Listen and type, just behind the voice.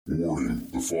Warning,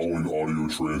 the following audio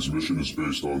transmission is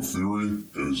based on theory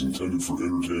and is intended for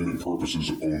entertainment purposes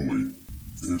only.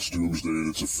 Its Doomsday and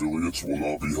its affiliates will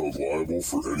not be held liable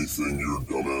for anything your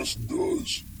dumbass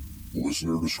does.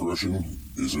 Listener discretion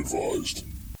is advised.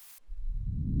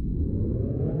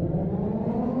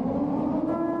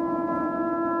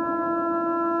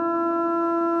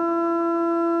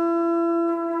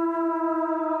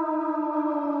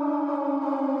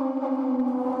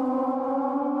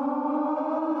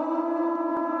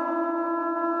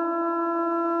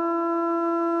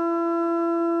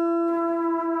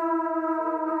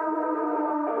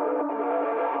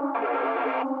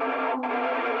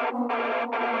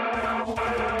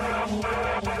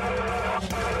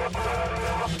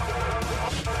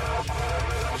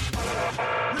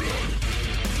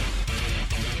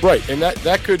 Right, and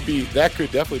that could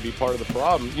definitely be part of the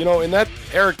problem. You know, and that,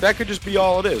 Eric, that could just be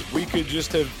all it is. We could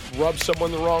just have rubbed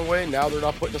someone the wrong way. Now they're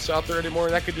not putting us out there anymore,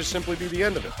 and that could just simply be the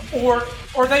end of it. Or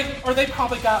they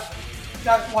probably got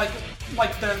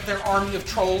like their army of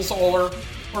trolls or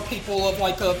people of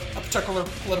like a particular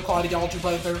political ideology,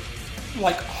 whether they're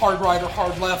like hard right or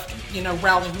hard left, you know,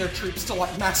 rallying their troops to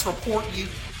like mass report you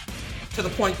to the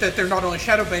point that they're not only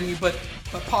shadow ban you, but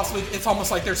possibly it's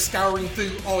almost like they're scouring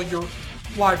through all your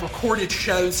live recorded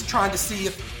shows trying to see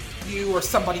if you or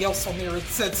somebody else on there had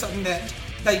said something that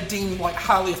they deem like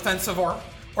highly offensive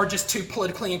or just too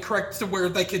politically incorrect to where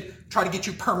they could try to get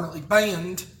you permanently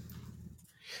banned.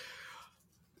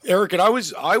 Eric, and I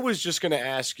was just going to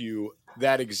ask you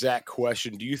that exact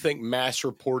question. Do you think mass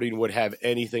reporting would have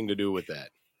anything to do with that?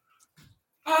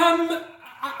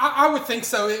 I would think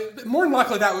so. More than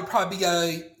likely, that would probably be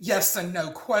a yes and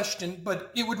no question,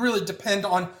 but it would really depend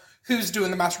on who's doing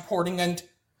the mass reporting and,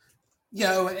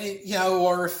 and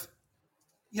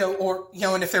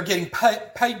if they're getting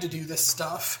paid to do this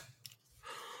stuff.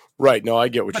 Right. No, I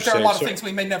get what you're saying. But there are a lot of things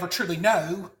we may never truly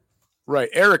know. Right.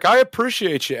 Eric, I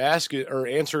appreciate you asking or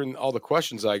answering all the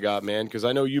questions I got, man, because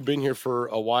I know you've been here for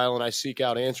a while and I seek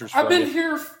out answers from you. I've been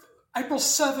here April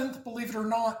 7th, believe it or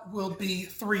not, will be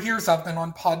 3 years I've been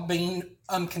on Podbean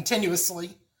continuously.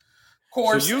 Of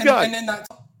course, so you got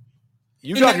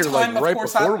here like right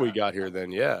before we got here then,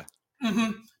 yeah.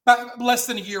 Mm-hmm. About less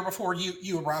than a year before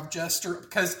you arrived, Jester,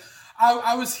 because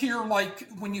I was here like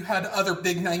when you had other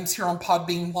big names here on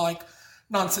Podbean like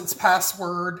Nonsense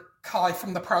Password, Kai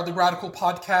from the Proudly Radical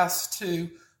podcast to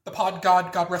the Pod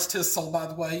God rest his soul, by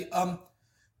the way. And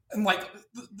like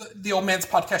the Old Man's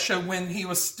podcast show when he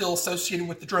was still associated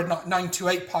with the Dreadnought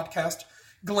 928 podcast.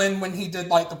 Glenn when he did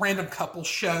like the Random Couple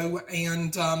show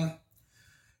and,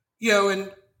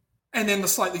 and then the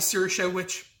Slightly Serious show,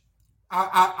 which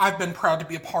I've been proud to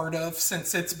be a part of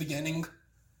since its beginning.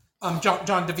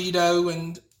 John DeVito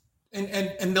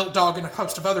and Milk Dog and a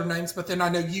host of other names, but then I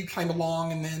know you came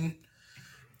along and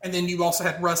then you also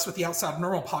had Russ with the Outside of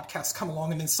Normal podcast come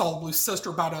along and then Solid Blue Sister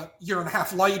about a year and a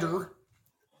half later.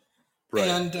 Right.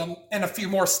 And a few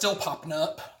more still popping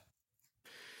up.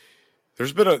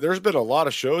 There's been a lot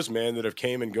of shows, man, that have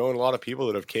came and gone. A lot of people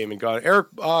that have came and gone. Eric,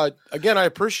 again, I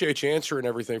appreciate you answering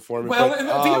everything for me. Well, and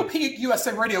VOP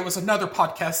USA Radio was another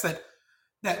podcast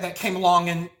that came along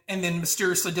and then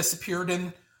mysteriously disappeared.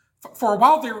 And for a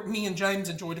while there, me and James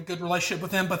enjoyed a good relationship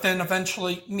with them. But then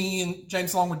eventually, me and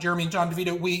James, along with Jeremy and John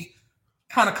DeVito, we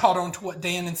kind of caught on to what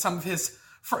Dan and some of his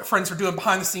friends were doing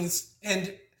behind the scenes.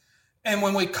 And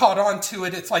when we caught on to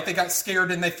it, it's like they got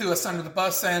scared and they threw us under the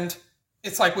bus. And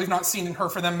it's like we've not seen and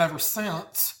heard from them ever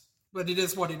since. But it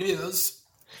is what it is.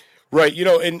 Right. You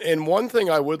know, and one thing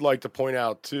I would like to point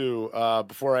out, too,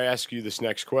 before I ask you this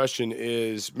next question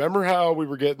is, remember how we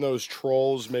were getting those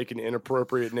trolls making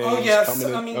inappropriate names? Oh, yes.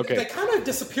 I mean, They kind of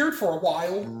disappeared for a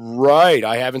while. Right.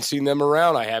 I haven't seen them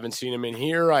around. I haven't seen them in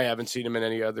here. I haven't seen them in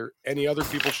any other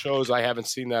people's shows. I haven't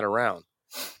seen that around.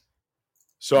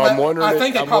 So I'm wondering. I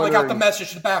think they probably got the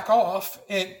message to back off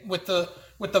with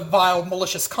the vile,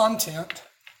 malicious content.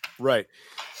 Right.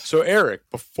 So Eric,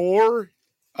 before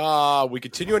we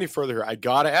continue any further here, I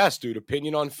gotta ask, dude,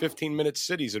 opinion on 15-minute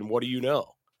cities, and what do you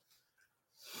know?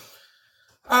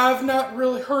 I've not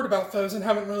really heard about those and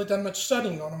haven't really done much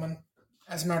studying on them. And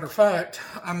as a matter of fact,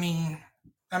 I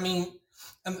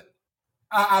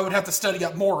would have to study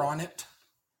up more on it.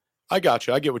 I got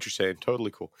you. I get what you're saying.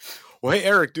 Totally cool. Well, hey,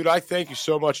 Eric, dude, I thank you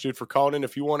so much, dude, for calling in.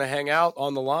 If you want to hang out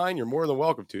on the line, you're more than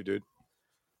welcome to, dude.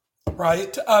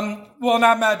 Right. Well, and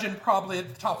I imagine probably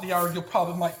at the top of the hour, you'll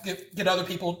probably might get other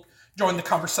people join the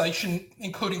conversation,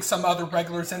 including some other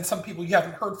regulars and some people you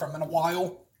haven't heard from in a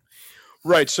while.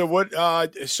 Right. So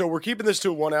so we're keeping this to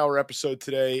a 1 hour episode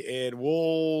today, and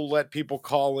we'll let people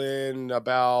call in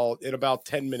about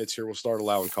 10 minutes here. We'll start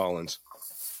allowing call-ins.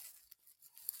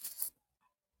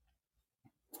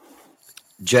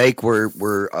 Jake,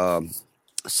 we're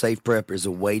Safe Prep is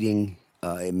awaiting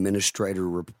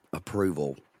administrator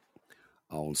approval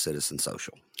on Citizen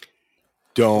Social.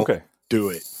 Don't Okay. do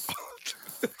it.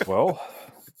 Well,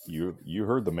 you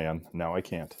heard the man. Now I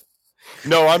can't.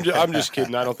 No, I'm just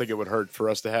kidding. I don't think it would hurt for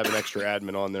us to have an extra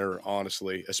admin on there,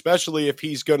 honestly, especially if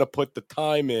he's going to put the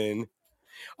time in.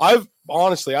 I've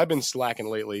been slacking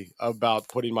lately about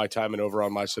putting my time in over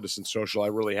on my Citizen Social. I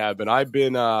really have been.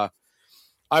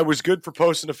 I was good for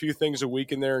posting a few things a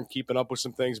week in there and keeping up with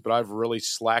some things, but I've really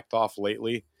slacked off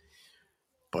lately.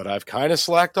 But I've kind of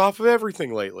slacked off of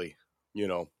everything lately, you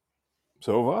know.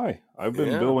 So have I. I've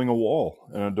been building a wall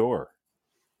and a door.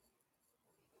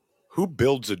 Who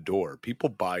builds a door? People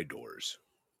buy doors.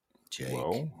 Jake.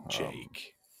 Well,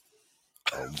 Jake.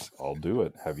 I'll do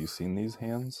it. Have you seen these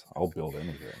hands? I'll build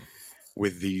anything.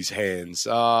 With these hands.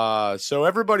 So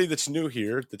everybody that's new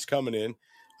here, that's coming in,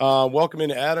 welcome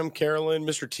in Adam, Carolyn,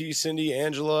 Mr. T, Cindy,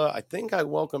 Angela. I think I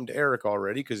welcomed Eric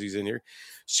already because he's in here.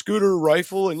 Scooter,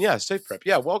 Rifle, and Safe Prep.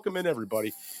 Yeah, welcome in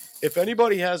everybody. If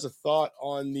anybody has a thought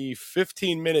on the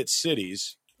 15-minute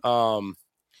cities, we'll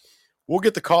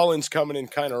get the call-ins coming in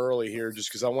kind of early here just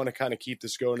because I want to kind of keep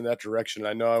this going in that direction.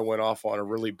 I know I went off on a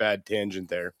really bad tangent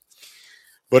there.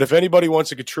 But if anybody wants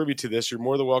to contribute to this, you're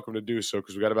more than welcome to do so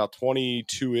because we got about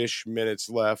 22-ish minutes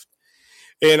left.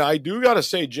 And I do got to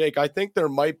say, Jake, I think there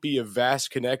might be a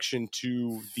vast connection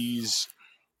to the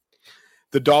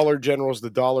Dollar Generals, the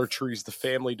Dollar Trees, the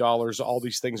Family Dollars, all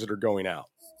these things that are going out,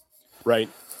 right?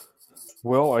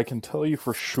 Well, I can tell you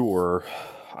for sure,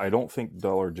 I don't think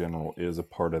Dollar General is a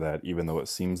part of that, even though it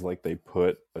seems like they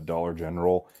put a Dollar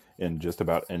General in just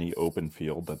about any open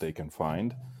field that they can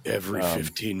find. Every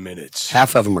 15 minutes.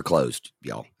 Half of them are closed,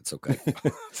 y'all. It's okay.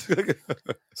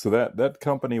 So that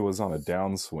company was on a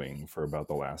downswing for about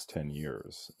the last 10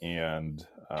 years. And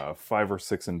 5 or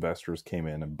 6 investors came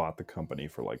in and bought the company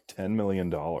for like $10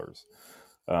 million.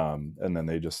 And then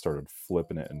they just started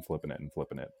flipping it.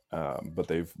 But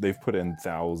they've put in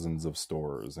thousands of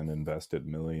stores and invested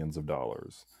millions of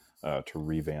dollars to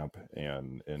revamp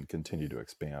and continue to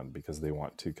expand because they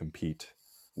want to compete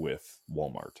with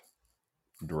Walmart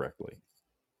directly.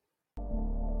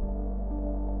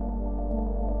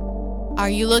 Are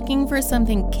you looking for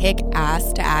something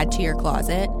kick-ass to add to your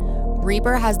closet?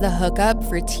 Reaper has the hookup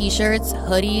for t-shirts,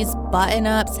 hoodies,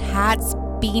 button-ups, hats,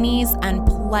 beanies, and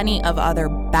plenty of other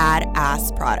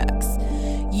badass products.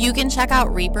 You can check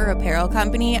out Reaper Apparel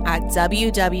Company at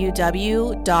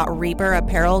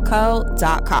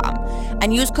www.reaperapparelco.com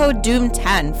and use code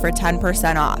DOOM10 for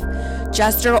 10% off.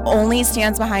 Jester only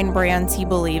stands behind brands he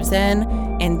believes in,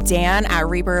 and Dan at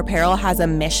Reaper Apparel has a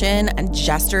mission, and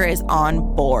Jester is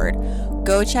on board.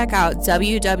 Go check out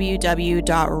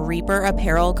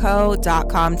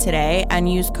www.reaperapparelco.com today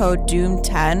and use code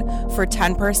DOOM10 for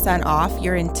 10% off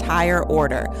your entire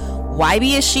order. Why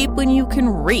be a sheep when you can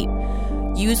reap?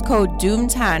 Use code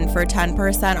DOOM10 for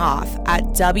 10% off at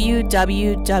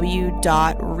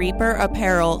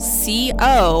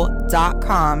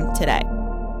www.reaperapparelco.com today.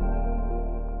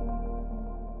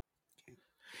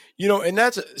 You know, and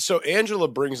that's so Angela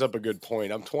brings up a good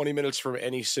point. I'm 20 minutes from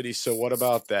any city, so what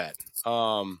about that?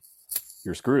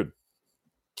 You're screwed.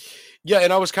 Yeah,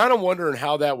 and I was kind of wondering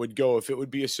how that would go, if it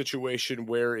would be a situation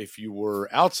where if you were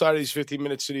outside of these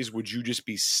 15-minute cities, would you just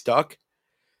be stuck?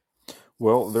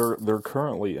 Well, they're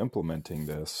currently implementing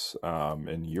this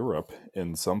in Europe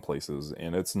in some places,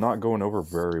 and it's not going over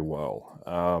very well.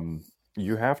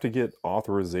 You have to get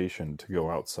authorization to go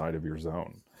outside of your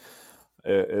zone.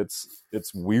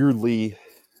 It's weirdly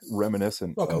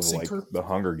reminiscent of Seeker. like the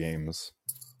Hunger Games.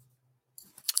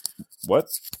 What?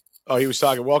 Oh, he was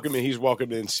talking. Welcome in. He's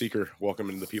welcomed in Seeker.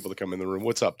 Welcoming the people that come in the room.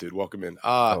 What's up, dude? Welcome in.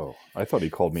 Oh, I thought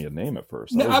he called me a name at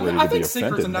first. No, I was ready I to be think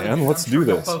Seeker's offended, another man. name Let's I'm sure do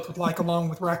y'all this. both would like, along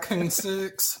with Raccoon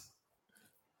 6.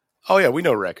 Oh, yeah, we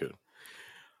know Raccoon.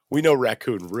 We know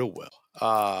Raccoon real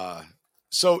well.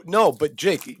 So, no, but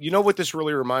Jake, you know what this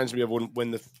really reminds me of?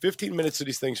 When the 15 minutes of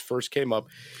these things first came up,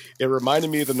 it reminded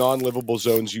me of the non-livable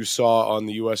zones you saw on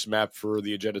the U.S. map for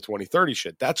the Agenda 2030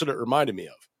 shit. That's what it reminded me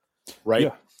of, right?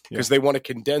 Yeah. Because they want to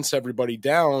condense everybody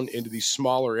down into these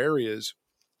smaller areas,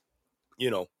 you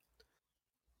know.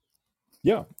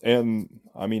 Yeah, and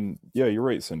I mean, yeah, you're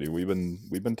right, Cindy. We've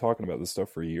been talking about this stuff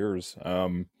for years.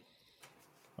 I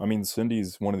mean,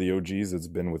 Cindy's one of the OGs that's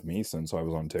been with me since I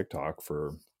was on TikTok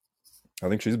for. I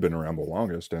think she's been around the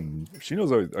longest, and she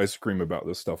knows I scream about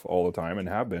this stuff all the time and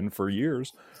have been for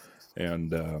years.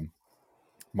 And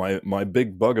my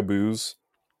big bugaboos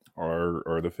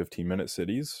are the 15-minute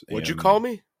cities. What'd you call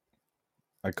me?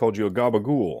 I called you a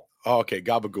gabagool. Oh, okay,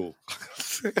 gabagool.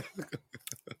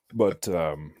 But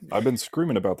I've been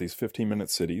screaming about these 15-minute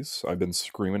cities. I've been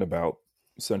screaming about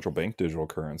central bank digital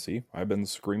currency. I've been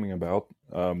screaming about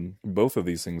both of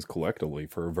these things collectively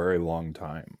for a very long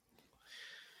time.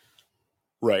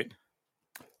 Right.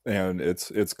 And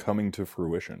it's coming to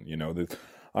fruition. You know,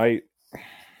 I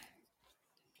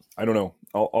don't know.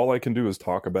 All I can do is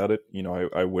talk about it. You know,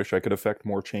 I wish I could affect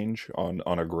more change on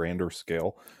a grander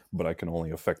scale, but I can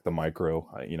only affect the micro.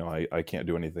 I can't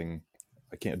do anything.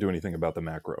 I can't do anything about the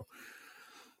macro.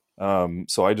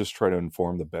 So I just try to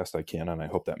inform the best I can, and I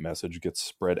hope that message gets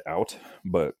spread out.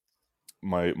 But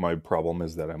my problem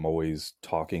is that I'm always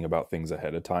talking about things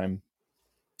ahead of time,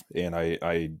 and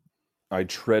I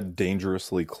tread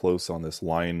dangerously close on this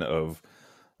line of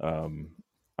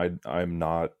I'm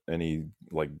not any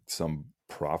like some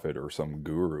prophet or some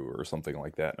guru or something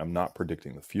like that. I'm not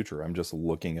predicting the future. I'm just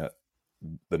looking at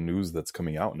the news that's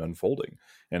coming out and unfolding,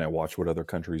 and I watch what other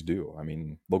countries do. I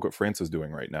mean, look what France is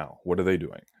doing right now. What are they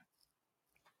doing?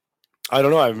 I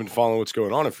don't know. I haven't been following what's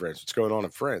going on in France. What's going on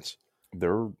in France?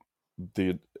 The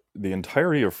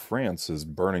entirety of France is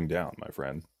burning down, my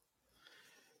friend.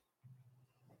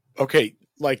 Okay,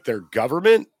 like their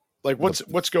government? Like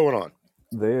what's going on?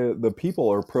 The people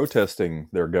are protesting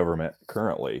their government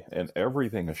currently, and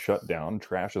everything is shut down.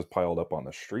 Trash is piled up on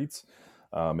the streets.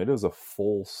 It is a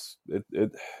full.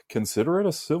 Consider it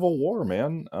a civil war,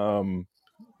 man.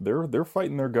 They're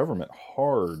fighting their government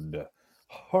hard.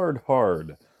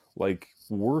 Like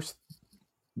worse.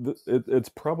 It's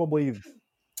probably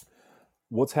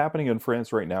what's happening in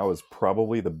France right now is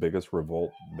probably the biggest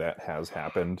revolt that has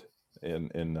happened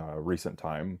in recent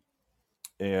time.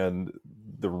 And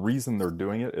the reason they're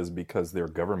doing it is because their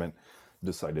government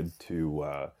decided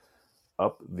to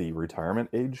up the retirement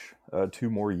age 2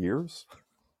 more years.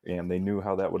 And they knew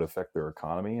how that would affect their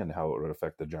economy and how it would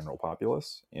affect the general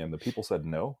populace. And the people said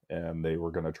no, and they were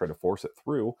going to try to force it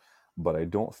through. But I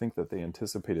don't think that they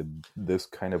anticipated this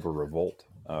kind of a revolt.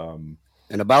 And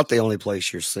about the only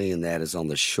place you're seeing that is on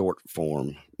the short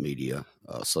form media,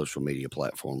 social media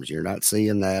platforms. You're not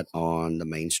seeing that on the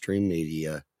mainstream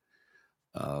media.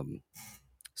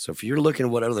 So if you're looking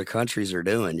at what other countries are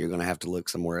doing, you're going to have to look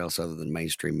somewhere else other than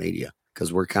mainstream media,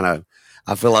 because I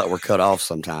feel like we're cut off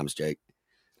sometimes, Jake,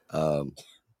 from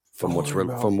what's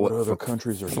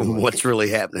really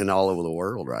happening all over the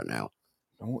world right now.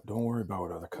 Don't worry about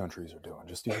what other countries are doing.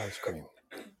 Just eat ice cream.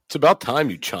 It's about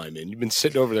time you chime in. You've been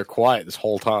sitting over there quiet this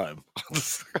whole time.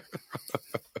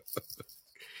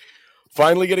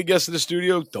 Finally get a guest in the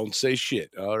studio. Don't say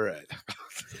shit. All right.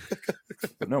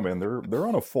 But no, man, they're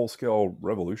on a full scale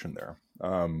revolution there.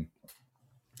 And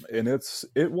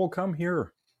it will come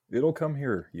here. It'll come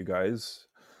here, you guys.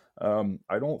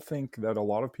 I don't think that a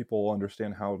lot of people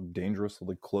understand how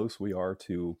dangerously close we are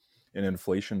to an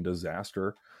inflation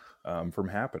disaster from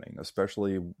happening,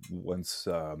 especially once,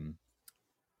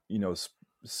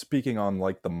 speaking on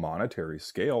like the monetary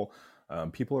scale,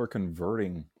 people are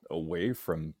converting away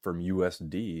from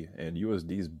USD, and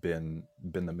USD's been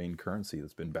the main currency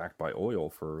that's been backed by oil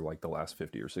for like the last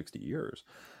 50 or 60 years.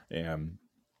 And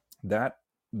that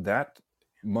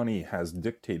money has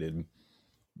dictated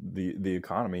the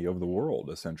economy of the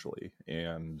world, essentially.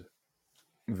 And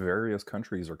various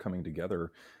countries are coming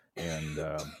together and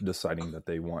deciding that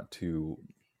they want to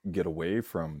get away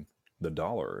from the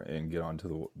dollar and get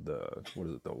onto the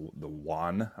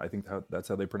yuan. I think that's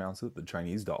how they pronounce it, the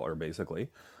Chinese dollar, basically.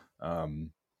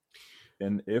 And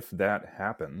if that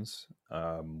happens,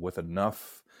 with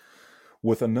enough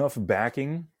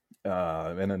backing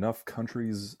and enough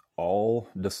countries all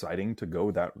deciding to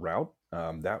go that route,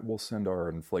 that will send our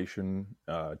inflation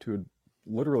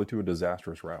literally to a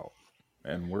disastrous route.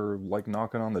 And we're like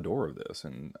knocking on the door of this,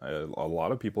 and a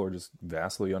lot of people are just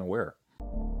vastly unaware.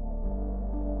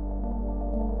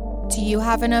 Do you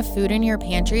have enough food in your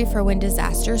pantry for when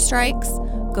disaster strikes?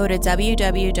 Go to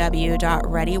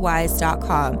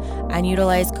www.readywise.com and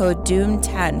utilize code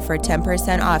DOOM10 for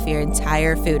 10% off your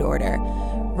entire food order.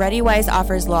 ReadyWise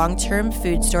offers long-term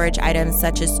food storage items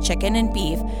such as chicken and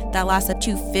beef that last up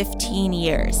to 15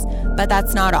 years. But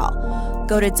that's not all.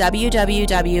 Go to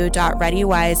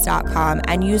www.readywise.com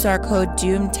and use our code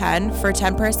DOOM10 for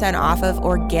 10% off of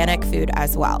organic food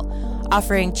as well.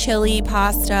 Offering chili,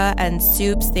 pasta, and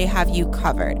soups, they have you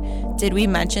covered. Did we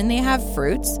mention they have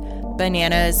fruits?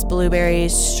 Bananas,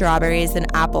 blueberries, strawberries, and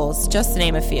apples, just to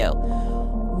name a few.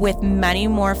 With many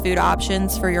more food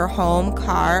options for your home,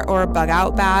 car, or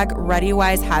bug-out bag,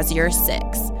 ReadyWise has your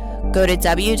six. Go to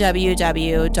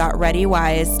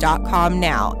www.readywise.com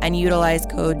now and utilize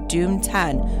code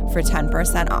DOOM10 for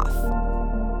 10% off.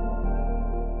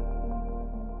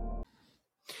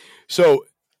 So,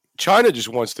 China just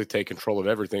wants to take control of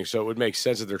everything, so it would make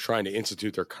sense that they're trying to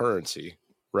institute their currency,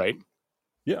 right?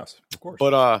 Yes, of course.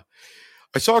 But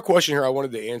I saw a question here I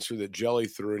wanted to answer that Jelly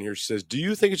threw in here. She says, do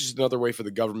you think it's just another way for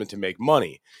the government to make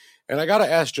money? And I got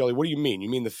to ask Jelly, what do you mean? You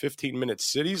mean the 15-minute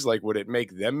cities? Like, would it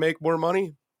make them make more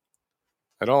money?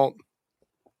 I don't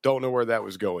know where that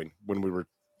was going when we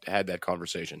had that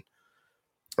conversation.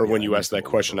 Or when you asked that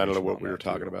question, I don't know what we were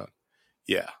talking about.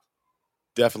 Yeah.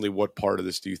 Definitely what part of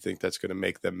this do you think that's going to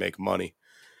make them make money?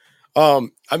 I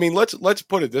mean, let's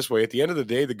put it this way. At the end of the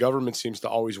day, the government seems to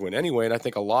always win anyway, and I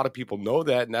think a lot of people know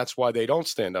that, and that's why they don't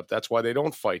stand up. That's why they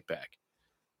don't fight back.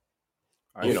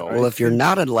 Well, if you're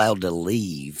not allowed to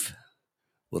leave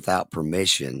without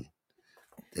permission,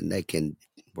 then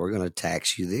we're going to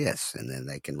tax you this, and then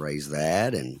they can raise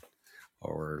that,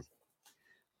 or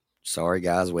sorry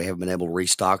guys, we haven't been able to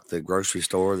restock the grocery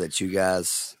store that you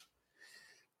guys.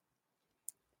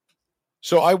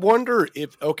 So I'm wondering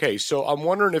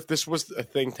if this was a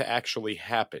thing to actually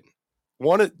happen.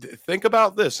 Think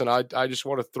about this, and I just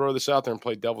want to throw this out there and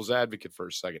play devil's advocate for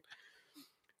a second.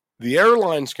 The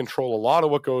airlines control a lot of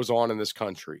what goes on in this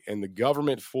country, and the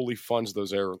government fully funds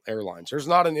those airlines. There's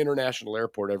not an international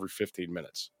airport every 15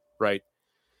 minutes, right?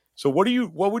 So what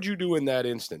would you do in that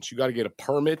instance? You got to get a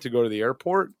permit to go to the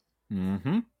airport?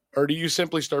 Mm-hmm. Or do you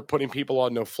simply start putting people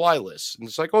on no-fly lists? And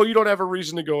it's like, oh, you don't have a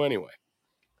reason to go anyway.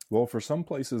 Well, for some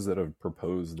places that have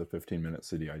proposed the 15-minute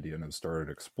city idea and have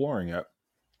started exploring it,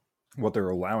 what they're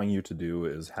allowing you to do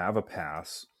is have a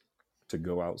pass to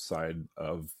go outside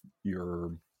of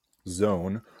your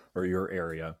zone or your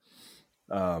area,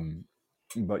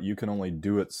 but you can only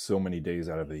do it so many days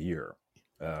out of the year.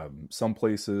 Some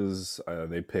places,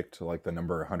 they picked like the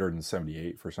number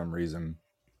 178 for some reason.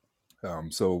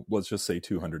 So let's just say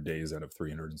 200 days out of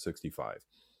 365.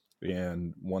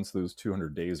 And once those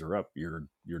 200 days are up, you're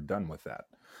done with that.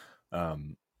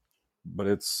 But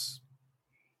it's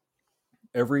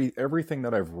everything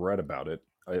that I've read about it,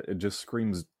 it just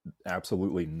screams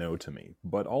absolutely no to me.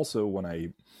 But also when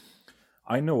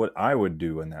I know what I would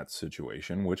do in that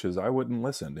situation, which is I wouldn't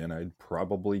listen, and I'd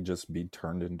probably just be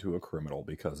turned into a criminal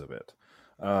because of it.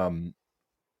 But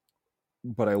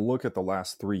I look at the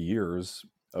last 3 years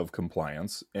of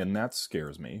compliance, and that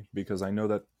scares me because I know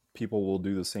that people will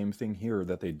do the same thing here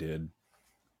that they did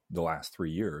the last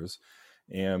 3 years,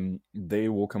 and they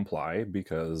will comply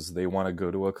because they want to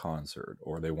go to a concert,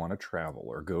 or they want to travel,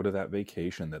 or go to that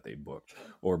vacation that they booked,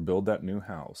 or build that new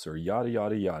house, or yada,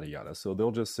 yada, yada, yada. So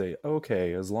they'll just say,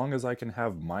 okay, as long as I can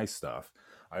have my stuff,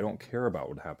 I don't care about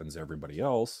what happens to everybody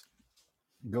else.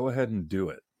 Go ahead and do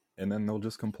it. And then they'll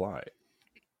just comply.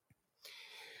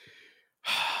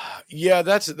 Yeah,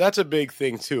 that's a big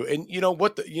thing too. And you know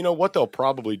what they'll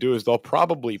probably do is they'll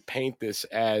probably paint this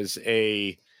as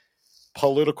a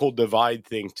political divide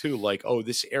thing too. Like, oh,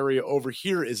 this area over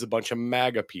here is a bunch of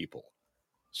MAGA people,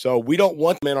 so we don't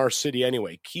want them in our city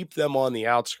anyway. Keep them on the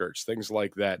outskirts, things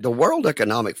like that. The World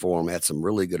Economic Forum had some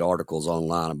really good articles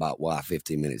online about why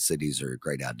 15-minute cities are a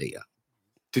great idea.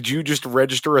 Did you just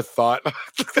register a thought?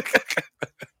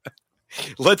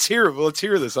 Let's hear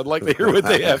this. I'd like to hear what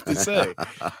they have to say.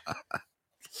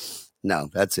 No,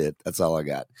 that's it. That's all I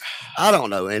got. I don't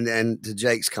know. And to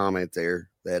Jake's comment there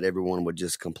that everyone would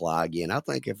just comply again, I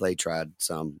think if they tried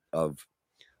some of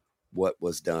what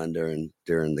was done during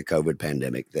the COVID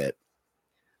pandemic, that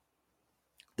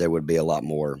there would be a lot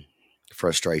more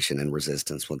frustration and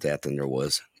resistance with that than there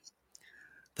was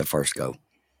the first go.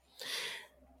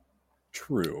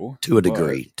 True. To a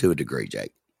degree,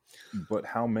 Jake. But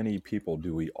how many people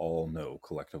do we all know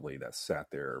collectively that sat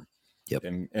there? Yep.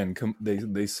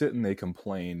 They sit and they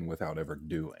complain without ever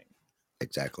doing.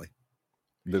 Exactly.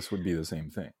 This would be the same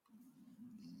thing.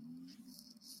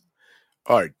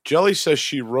 All right. Jelly says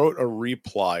she wrote a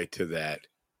reply to that.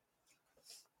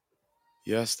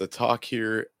 Yes, the talk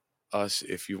here,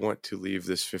 if you want to leave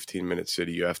this 15-minute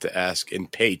city, you have to ask and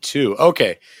pay too.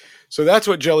 Okay. So that's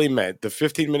what Jelly meant. The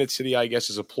 15-minute city, I guess,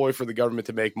 is a ploy for the government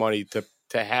to make money to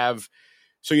have,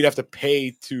 so you'd have to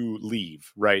pay to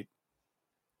leave, right?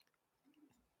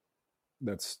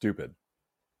 That's stupid.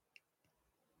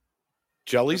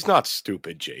 Jelly's not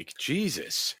stupid, Jake.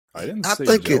 Jesus. I didn't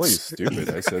say Jelly's stupid.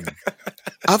 I said...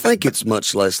 I think it's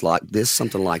much less like this.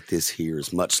 Something like this here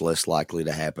is much less likely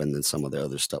to happen than some of the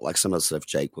other stuff. Like some of the stuff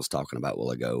Jake was talking about a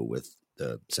while ago with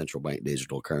the central bank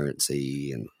digital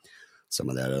currency and some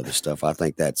of that other stuff. I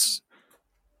think that's...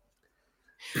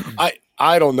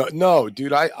 I don't know. No,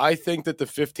 dude, I think that the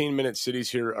 15-minute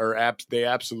cities here are they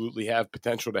absolutely have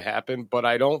potential to happen, but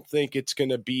I don't think it's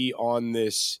going to be on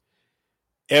this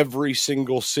every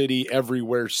single city,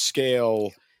 everywhere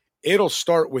scale it'll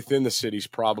start within the cities,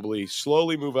 probably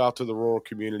slowly move out to the rural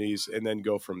communities and then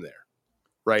go from there.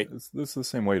 Right. This is the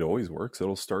same way it always works.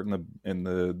 It'll start in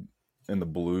the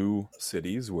blue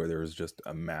cities where there's just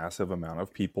a massive amount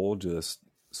of people just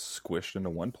squished into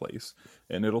one place,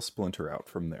 and it'll splinter out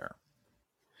from there.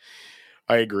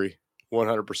 I agree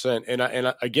 100%.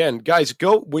 And again, guys,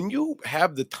 go when you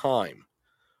have the time,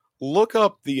 look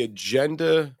up the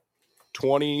Agenda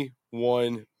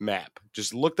 21 map.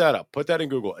 Just look that up. Put that in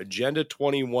Google, Agenda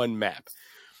 21 map.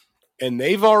 And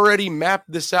they've already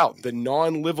mapped this out, the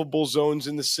non-livable zones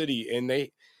in the city. And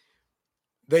they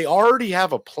already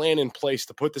have a plan in place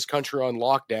to put this country on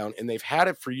lockdown, and they've had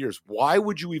it for years. Why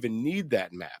would you even need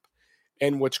that map?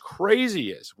 And what's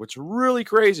really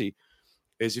crazy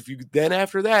is if you then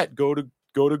after that go to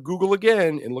Google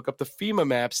again and look up the FEMA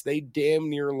maps, they damn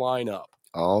near line up.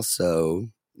 Also,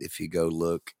 if you go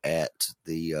look at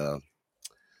the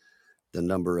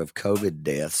number of COVID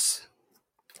deaths,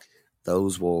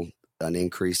 an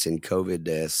increase in COVID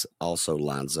deaths also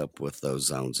lines up with those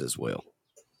zones as well.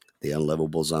 The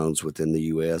unlivable zones within the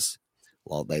U.S.,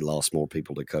 they lost more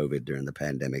people to COVID during the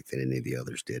pandemic than any of the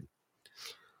others did.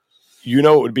 You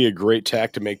know, it would be a great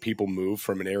tack to make people move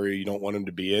from an area you don't want them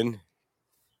to be in.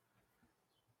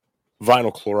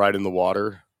 Vinyl chloride in the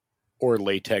water or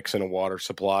latex in a water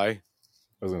supply.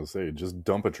 I was going to say, just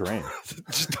dump a train.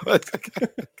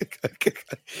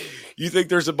 Do you think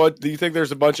there's a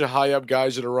bunch of high up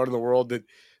guys that are running the world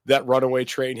that runaway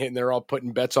train hitting? They're all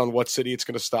putting bets on what city it's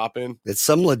going to stop in. It's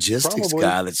some logistics Probably.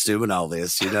 guy that's doing all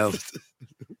this, you know.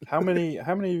 How many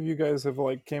of you guys have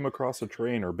came across a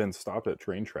train or been stopped at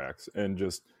train tracks and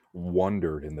just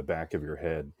wondered in the back of your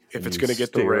head if it's going to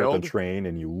get derailed? At the train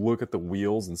and you look at the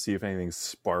wheels and see if anything's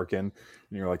sparking, and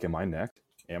you're like, "Am I necked?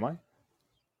 Am I?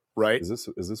 Right? Is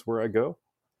this where I go?"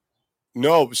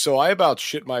 No. So I about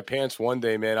shit my pants one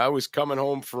day, man. I was coming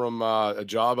home from a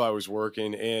job I was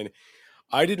working, and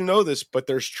I didn't know this, but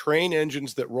there's train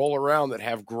engines that roll around that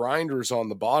have grinders on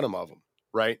the bottom of them,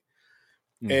 right?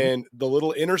 Mm-hmm. And the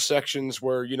little intersections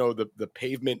where, you know, the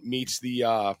pavement meets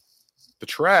the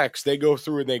tracks, they go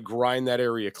through and they grind that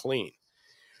area clean.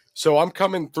 So I'm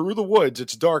coming through the woods.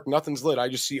 It's dark. Nothing's lit. I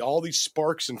just see all these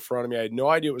sparks in front of me. I had no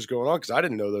idea what was going on because I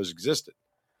didn't know those existed.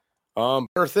 They're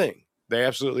a thing. They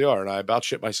absolutely are. And I about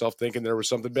shit myself thinking there was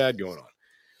something bad going on.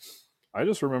 I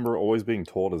just remember always being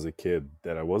told as a kid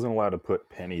that I wasn't allowed to put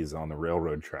pennies on the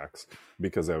railroad tracks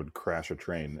because I would crash a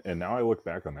train. And now I look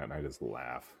back on that and I just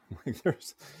laugh.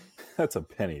 That's a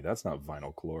penny. That's not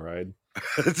vinyl chloride.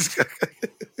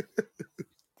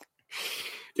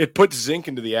 It puts zinc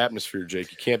into the atmosphere,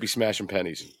 Jake. You can't be smashing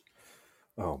pennies.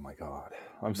 Oh my God.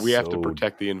 We have to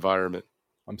protect the environment.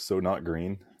 I'm so not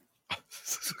green.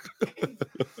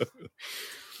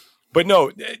 But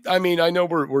no, I mean, I know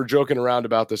we're joking around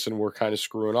about this and we're kind of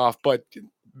screwing off, but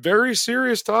very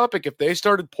serious topic. If they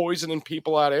started poisoning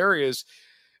people out of areas,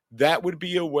 that would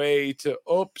be a way to,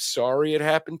 sorry it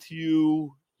happened to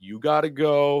you. You got to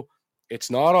go.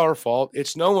 It's not our fault.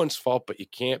 It's no one's fault, but you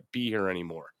can't be here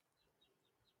anymore.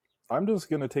 I'm just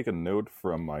going to take a note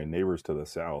from my neighbors to the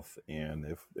south,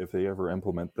 and if they ever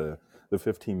implement the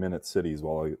 15-minute cities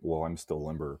while I'm still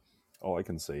limber, all I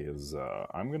can say is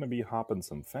I'm going to be hopping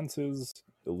some fences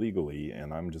illegally,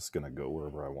 and I'm just going to go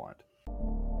wherever I want.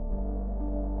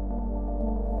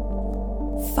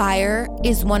 Fire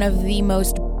is one of the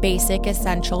most basic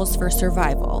essentials for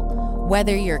survival.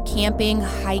 Whether you're camping,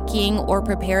 hiking, or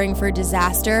preparing for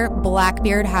disaster,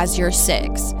 Blackbeard has your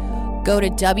six. Go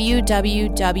to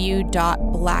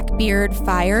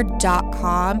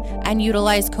www.blackbeardfire.com and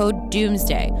utilize code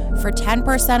Doomsday for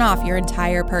 10% off your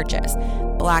entire purchase.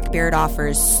 Blackbeard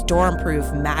offers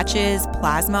stormproof matches,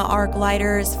 plasma arc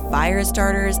lighters, fire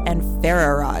starters, and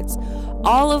ferro rods,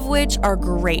 all of which are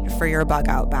great for your bug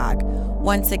out bag.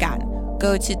 Once again,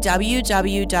 go to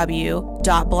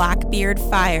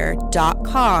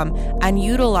www.blackbeardfire.com and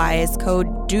utilize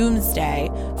code Doomsday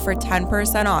for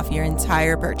 10% off your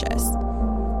entire purchase.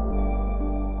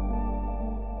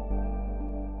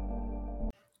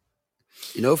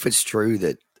 You know, if it's true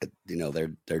that, you know,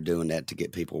 they're doing that to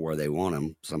get people where they want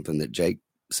them, something that Jake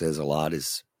says a lot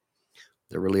is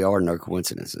there really are no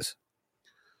coincidences.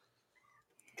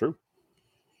 True.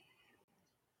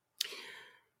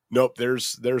 Nope,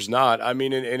 there's not. I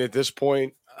mean, and at this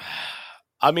point,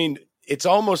 I mean, it's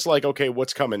almost like, okay,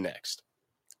 what's coming next,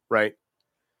 right?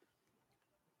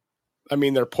 I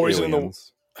mean, they're poisoning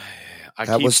Aliens.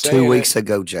 That was 2 weeks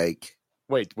ago, Jake.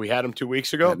 Wait, we had them 2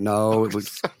 weeks ago? No, it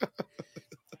was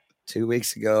 2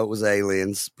 weeks ago. It was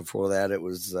aliens. Before that, it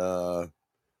was what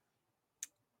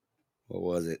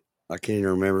was it? I can't even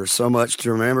remember. So much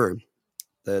to remember.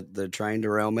 the train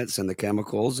derailments and the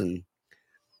chemicals, and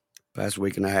past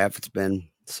week and a half it's been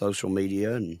social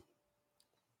media. And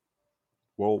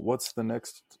Well, what's the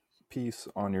next piece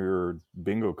on your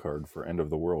bingo card for end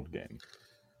of the world game?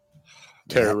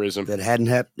 Terrorism. That hadn't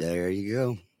happened. There you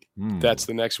go. That's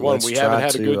the next one. Let's We haven't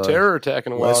had a good terror attack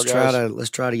in a while, guys. Let's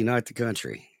try to unite the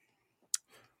country.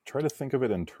 Try to think of it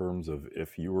in terms of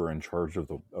if you were in charge of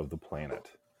the planet,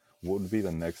 what would be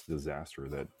the next disaster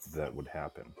that would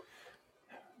happen?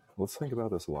 Let's think about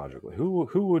this logically. Who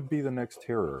would be the next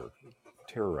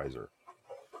terrorizer?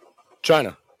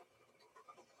 China.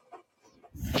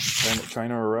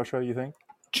 China or Russia, you think?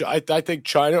 I think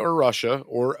China or Russia,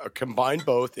 or combine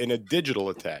both in a digital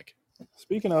attack.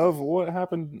 Speaking of, what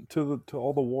happened to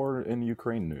all the war in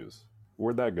Ukraine news?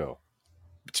 Where'd that go?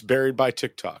 It's buried by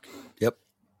TikTok. Yep.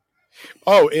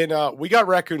 Oh, and we got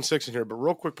Raccoon 6 in here, but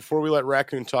real quick before we let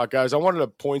Raccoon talk, guys, I wanted to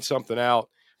point something out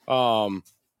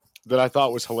that I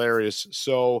thought was hilarious.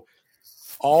 So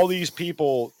all these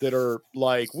people that are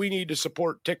like, we need to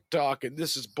support TikTok and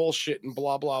this is bullshit and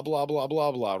blah, blah, blah, blah,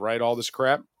 blah, blah, right? All this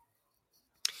crap.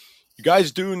 You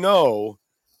guys do know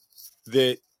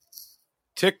that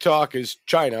TikTok is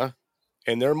China,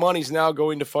 and their money's now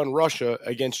going to fund Russia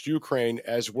against Ukraine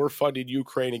as we're funding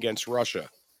Ukraine against Russia.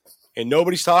 And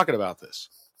nobody's talking about this.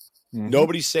 Mm-hmm.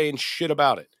 Nobody's saying shit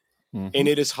about it. Mm-hmm. And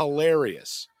it is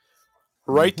hilarious.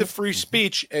 Right to free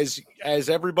speech as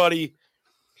everybody,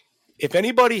 if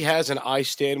anybody has an I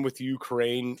stand with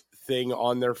Ukraine thing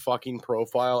on their fucking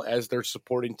profile as they're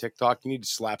supporting TikTok, you need to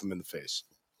slap them in the face.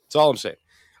 That's all I'm saying.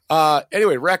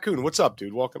 Anyway, Raccoon, what's up,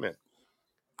 dude? Welcome in.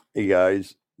 Hey,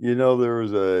 guys. You know, there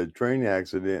was a train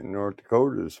accident in North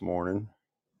Dakota this morning.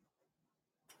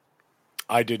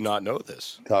 I did not know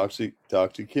this. Toxic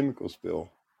chemical spill.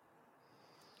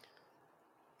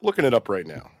 Looking it up right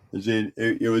now.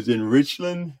 It was in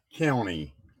Richland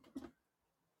County.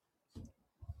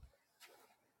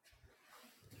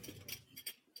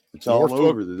 It's all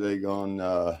over the day on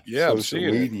social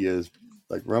media,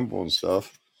 like Rumble and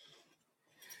stuff.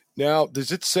 Now,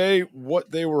 does it say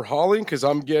what they were hauling? Because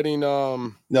I'm getting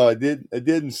No, it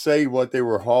didn't say what they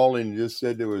were hauling. It just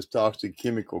said there was toxic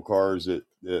chemical cars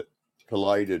that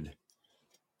collided.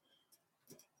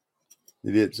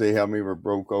 It didn't say how many were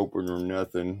broke open or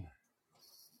nothing.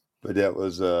 But that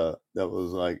was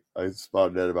like I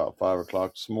spotted that about 5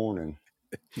 o'clock this morning.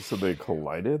 So they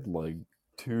collided like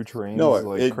two trains? No,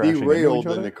 like it derailed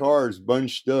and the cars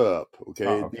bunched up. Okay,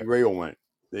 okay. Derailment.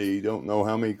 They don't know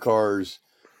how many cars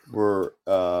were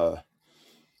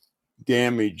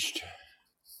damaged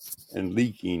and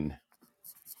leaking,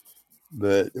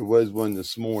 but there was one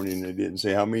this morning. They didn't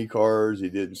say how many cars. They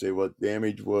didn't say what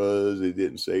damage was. They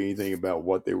didn't say anything about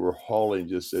what they were hauling.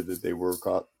 Just said that they were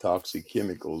toxic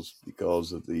chemicals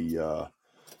because of the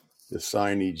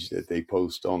signage that they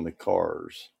post on the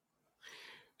cars.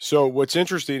 So what's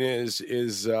interesting is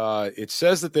it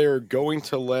says that they're going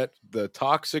to let the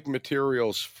toxic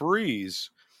materials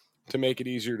freeze to make it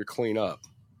easier to clean up.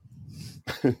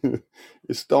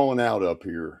 It's thawing out up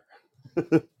here.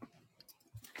 And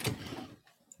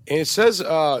it says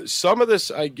some of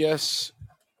this, I guess,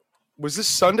 was this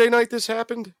Sunday night this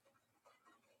happened?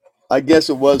 I guess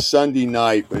it was Sunday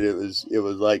night, but it was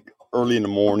like early in the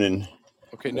morning.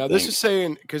 Okay, now this is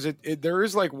saying, because there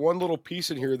is like one little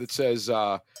piece in here that says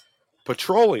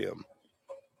petroleum.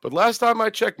 But last time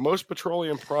I checked, most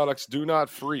petroleum products do not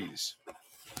freeze.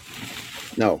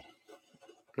 No.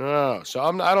 Oh, so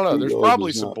I don't know. There's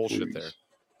probably some bullshit there.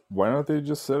 Why don't they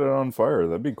just set it on fire?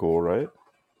 That'd be cool, right?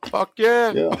 Fuck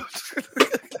yeah. Yeah.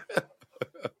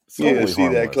 Yeah, see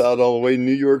that cloud all the way in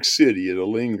New York City.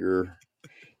 It'll linger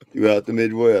throughout the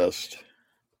Midwest.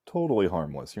 Totally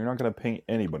harmless. You're not going to paint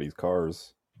anybody's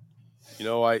cars. You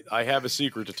know, I have a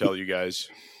secret to tell you guys.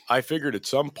 I figured at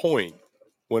some point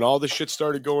when all this shit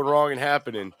started going wrong and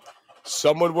happening,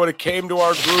 someone would have came to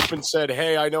our group and said,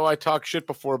 hey, I know I talked shit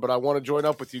before, but I want to join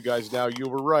up with you guys now. You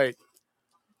were right.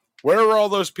 Where are all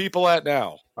those people at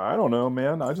now? I don't know,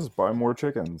 man. I just buy more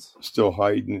chickens. Still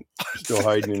hiding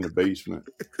in the basement.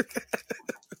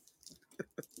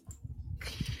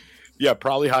 Yeah,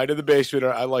 probably hide in the basement.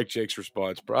 I like Jake's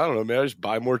response, but I don't know, man. I just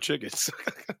buy more chickens.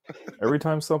 Every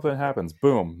time something happens,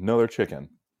 boom, another chicken.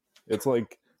 It's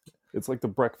like the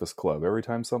Breakfast Club. Every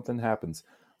time something happens,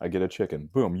 I get a chicken.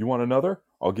 Boom, you want another?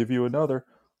 I'll give you another.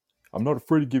 I'm not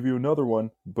afraid to give you another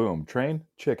one. Boom, train,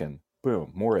 chicken.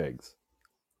 Boom, more eggs.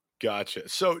 Gotcha.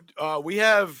 So we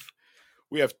have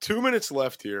 2 minutes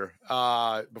left here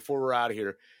before we're out of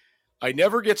here. I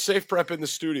never get Safe Prep in the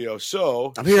studio,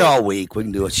 so I'm here all week. We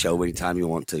can do a show anytime you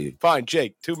want to. Fine,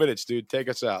 Jake. 2 minutes, dude. Take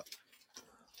us out.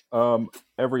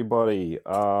 Everybody,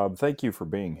 thank you for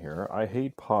being here. I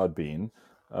hate Podbean.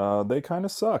 They kind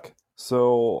of suck.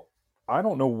 So I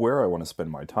don't know where I want to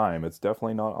spend my time. It's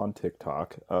definitely not on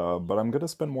TikTok, but I'm going to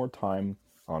spend more time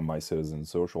on my Citizen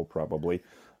Social probably.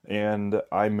 And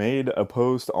I made a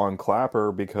post on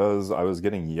Clapper because I was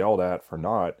getting yelled at for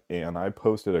not, and I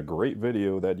posted a great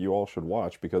video that you all should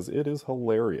watch because it is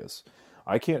hilarious.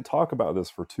 I can't talk about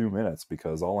this for 2 minutes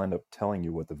because I'll end up telling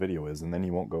you what the video is, and then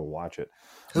you won't go watch it.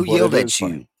 Who But yelled it at is you?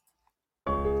 funny.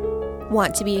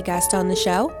 Want to be a guest on the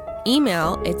show?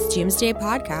 Email it's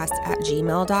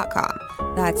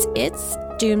doomsdaypodcast@gmail.com. That's it's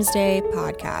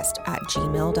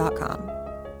doomsdaypodcast@gmail.com.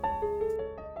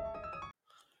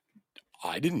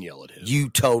 I didn't yell at him. You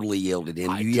totally yelled at him.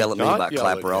 I You did yell at me not about yell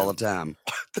at Clapper all him. the time.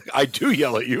 I do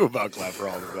yell at you about Clapper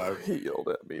all the time. He yelled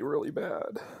at me really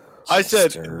bad. I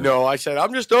said, Chester. no, I said,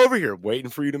 I'm just over here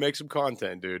waiting for you to make some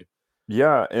content, dude.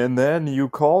 Yeah, and then you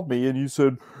called me and you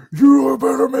said, you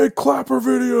better make Clapper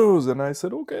videos. And I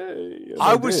said, okay. And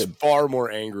I was did. far more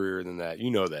angrier than that.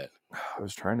 You know that. I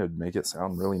was trying to make it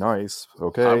sound really nice.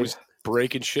 Okay. I was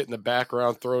breaking shit in the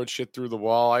background, throwing shit through the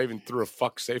wall. I even threw a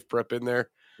fuck safe prep in there.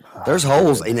 There's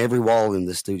holes in every wall in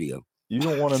the studio. You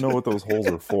don't want to know what those holes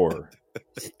are for.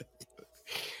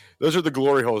 Those are the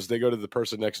glory holes. They go to the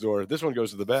person next door. This one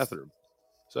goes to the bathroom.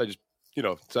 So I just,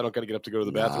 so I don't got to get up to go to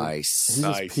the bathroom. Nice. He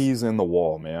just pees in the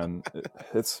wall, man.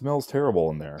 It smells terrible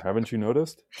in there. Haven't you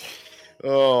noticed?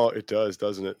 Oh, it does,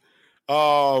 doesn't it?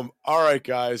 All right,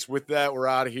 guys. With that, we're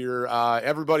out of here.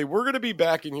 Everybody, we're going to be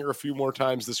back in here a few more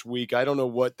times this week. I don't know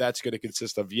what that's going to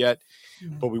consist of yet,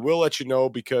 but we will let you know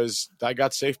because I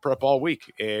got safe prep all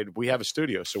week and we have a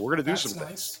studio, so we're going to do some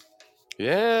things.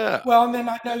 Yeah. Well, and then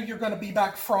I know you're going to be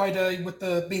back Friday with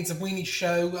the Beans and Weenies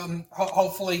show.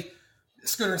 Hopefully,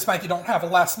 Scooter and Spanky don't have a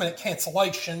last-minute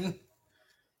cancellation.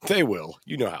 They will.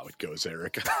 You know how it goes,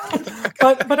 Eric.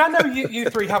 but I know you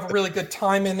three have a really good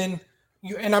time, and then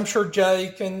and I'm sure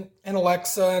Jake and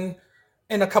Alexa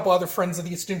and a couple other friends of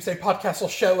the Doomsday Podcast will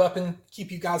show up and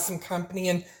keep you guys some company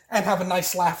and have a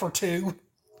nice laugh or two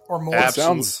or more.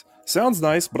 Sounds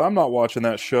nice, but I'm not watching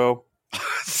that show.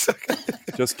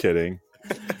 Just kidding.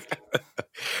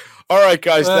 All right,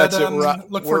 guys, But, that's it.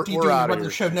 Look forward to you doing a out of regular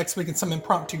here. show next week and some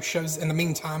impromptu shows in the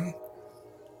meantime.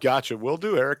 Gotcha. Will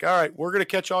do, Eric. All right, we're going to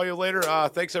catch all you later.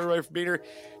 Thanks, everybody, for being here.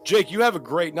 Jake, you have a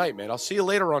great night, man. I'll see you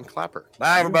later on Clapper.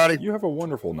 Bye, everybody. You have a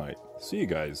wonderful night. See you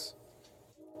guys.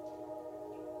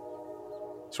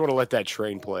 Just want to let that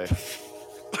train play.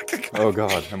 Oh,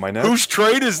 God. Am I next? Whose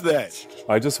train is that?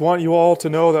 I just want you all to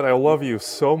know that I love you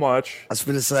so much. I was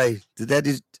going to say, did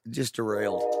that just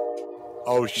derail?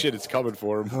 Oh, shit, it's coming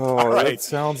for him. Oh, all right. It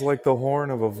sounds like the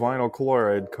horn of a vinyl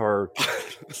chloride car.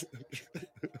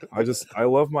 I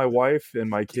love my wife and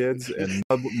my kids and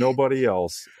nobody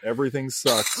else. Everything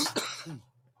sucks.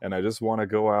 And I just want to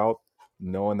go out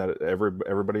knowing that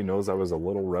everybody knows I was a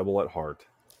little rebel at heart.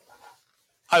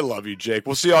 I love you, Jake.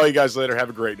 We'll see all you guys later. Have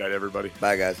a great night, everybody.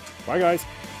 Bye, guys. Bye, guys.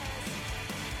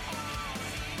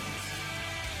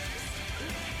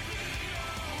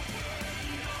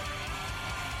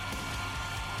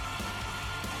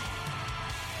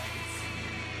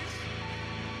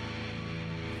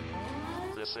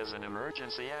 This is an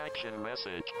emergency action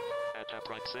message. At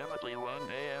approximately 1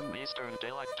 a.m. Eastern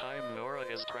Daylight Time, NORAD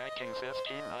is tracking 15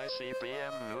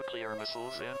 ICBM nuclear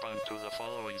missiles inbound to the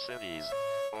following cities: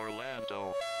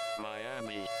 Orlando,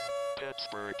 Miami,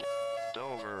 Pittsburgh,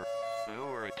 Dover,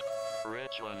 Newark,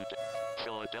 Richland,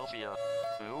 Philadelphia,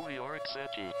 New York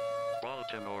City,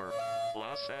 Baltimore,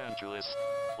 Los Angeles,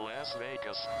 Las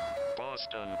Vegas,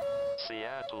 Boston,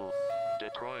 Seattle,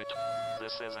 Detroit.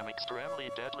 This is an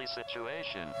extremely deadly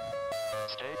situation.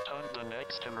 Stay tuned. The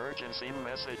next emergency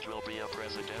message will be a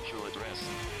presidential address.